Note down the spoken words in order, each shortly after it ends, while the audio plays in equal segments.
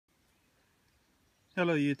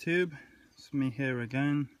Hello YouTube, it's me here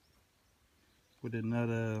again with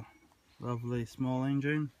another lovely small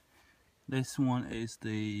engine. This one is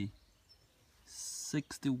the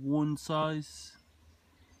 61 size.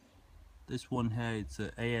 This one here, it's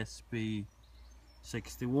a ASP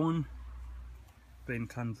 61, been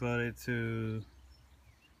converted to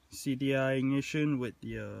CDI ignition with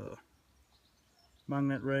the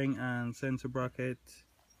magnet ring and sensor bracket,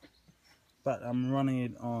 but I'm running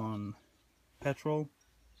it on petrol.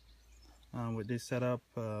 With this setup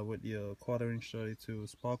with your 1/4 inch 32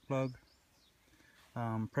 spark plug,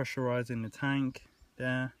 pressurizing the tank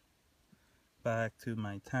there. Back to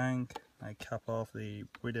my tank, I cap off the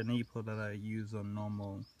breather nipple that I use on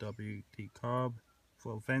normal WT carb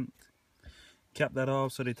for vent. Cap that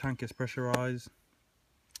off so the tank is pressurized.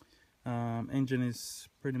 Engine is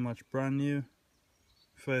pretty much brand new.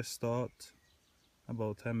 First start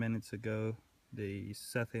about 10 minutes ago. The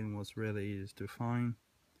setting was really easy to find.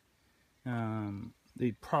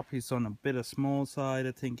 The prop is on a bit of small side.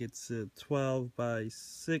 I think it's a 12 by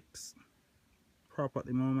 6 prop at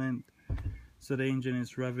the moment. So the engine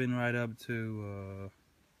is revving right up to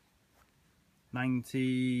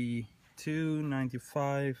 92,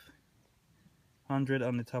 95, 100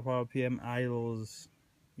 on the top RPM. Idles,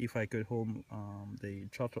 if I could hold the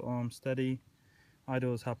throttle arm steady,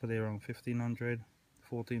 idles happily around 1500,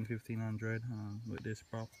 1500 with this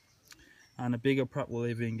prop. And a bigger prop will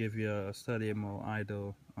even give you a steadier more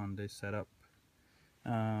idle on this setup.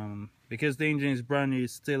 Because the engine is brand new,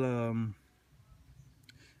 it's still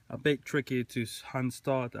a bit tricky to hand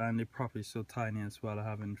start, and the prop is so tiny as well. I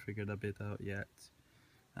haven't figured a bit out yet.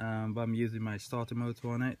 But I'm using my starter motor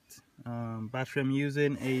on it. Battery I'm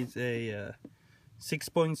using is a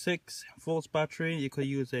 6.6 volts battery. You could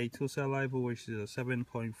use a 2-cell LiPo, which is a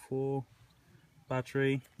 7.4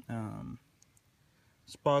 battery.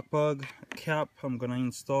 Spark plug cap, I'm gonna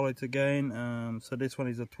install it again. So this one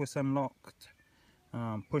is a twist and locked,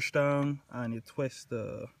 push down, and you twist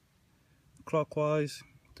clockwise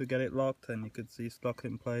to get it locked, and you can see it's locked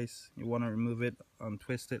in place. You want to remove it and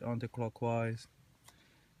twist it anti-clockwise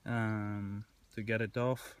to get it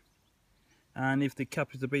off. And if the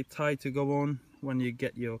cap is a bit tight to go on, when you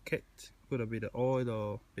get your kit, put a bit of oil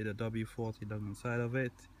or a bit of W40 down inside of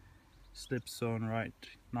it. Slips on right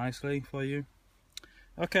nicely for you.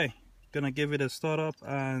 Okay, gonna give it a start up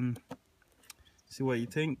and see what you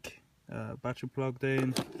think. Battery plugged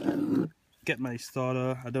in, get my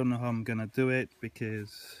starter. I don't know how I'm gonna do it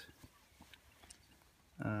because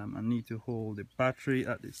I need to hold the battery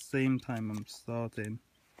at the same time I'm starting.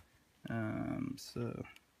 So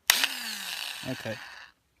okay,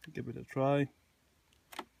 give it a try.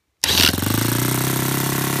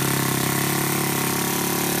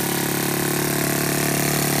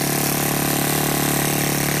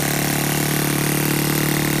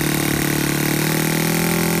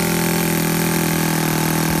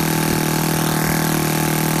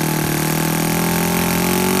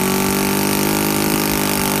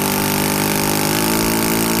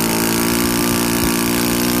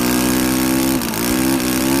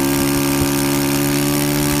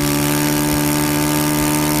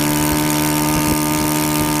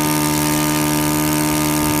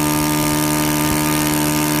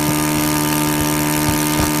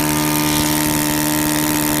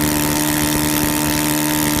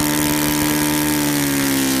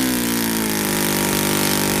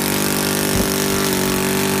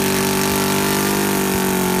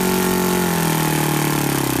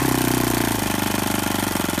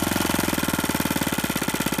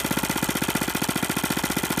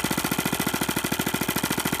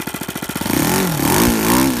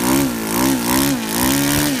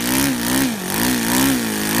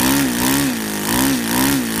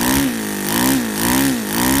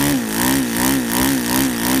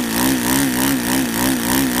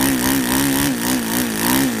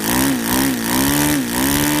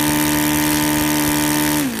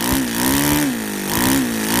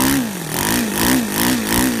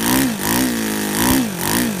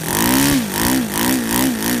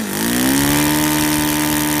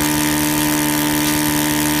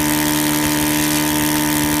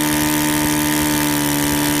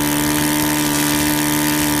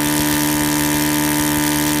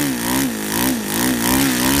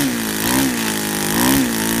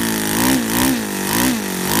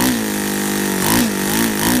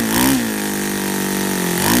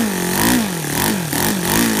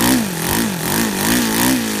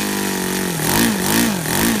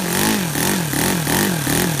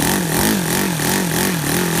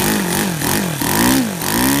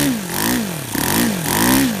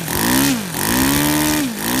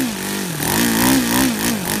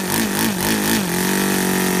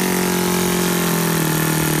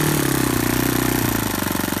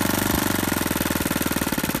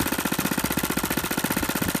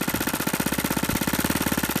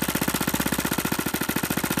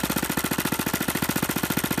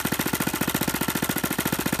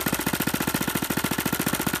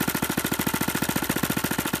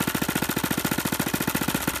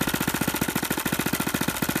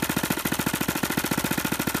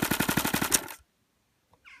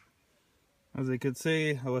 As you could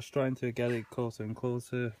see, I was trying to get it closer and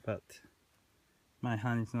closer, but my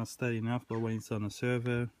hand is not steady enough. But when it's on a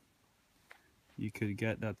servo, you could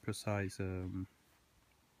get that precise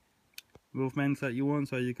movements that you want.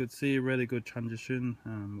 So you could see really good transition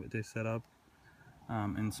with this setup.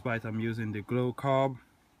 In spite I'm using the glow carb,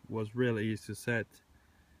 was really easy to set.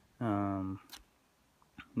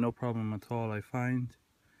 No problem at all, I find.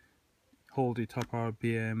 Hold the top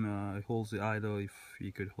RPM, it holds the idle if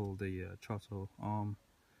you could hold the throttle arm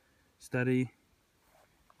steady.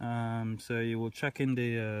 So you will check in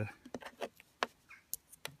the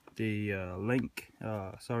link,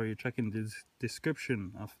 check in the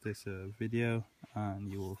description of this video, and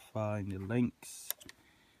you will find the links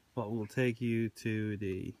what will take you to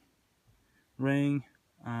the ring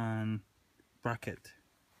and bracket.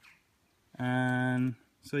 And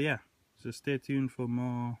so yeah, so stay tuned for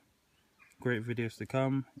more great videos to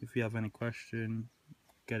come. If you have any question,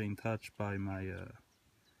 get in touch by my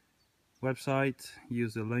website.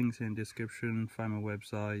 Use the links in the description, find my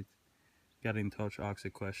website, get in touch, ask a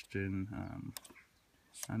question,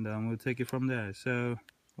 and we'll take it from there. So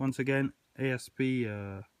once again, ASP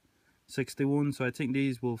 61, so I think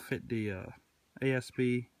these will fit the ASP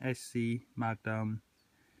SC Magnum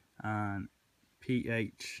and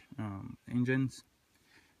PH engines.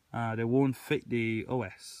 They won't fit the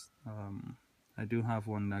OS. I do have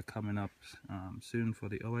one coming up soon for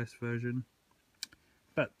the OS version,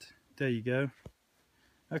 but there you go.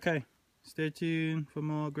 Okay, stay tuned for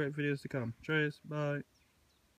more great videos to come. Cheers, bye.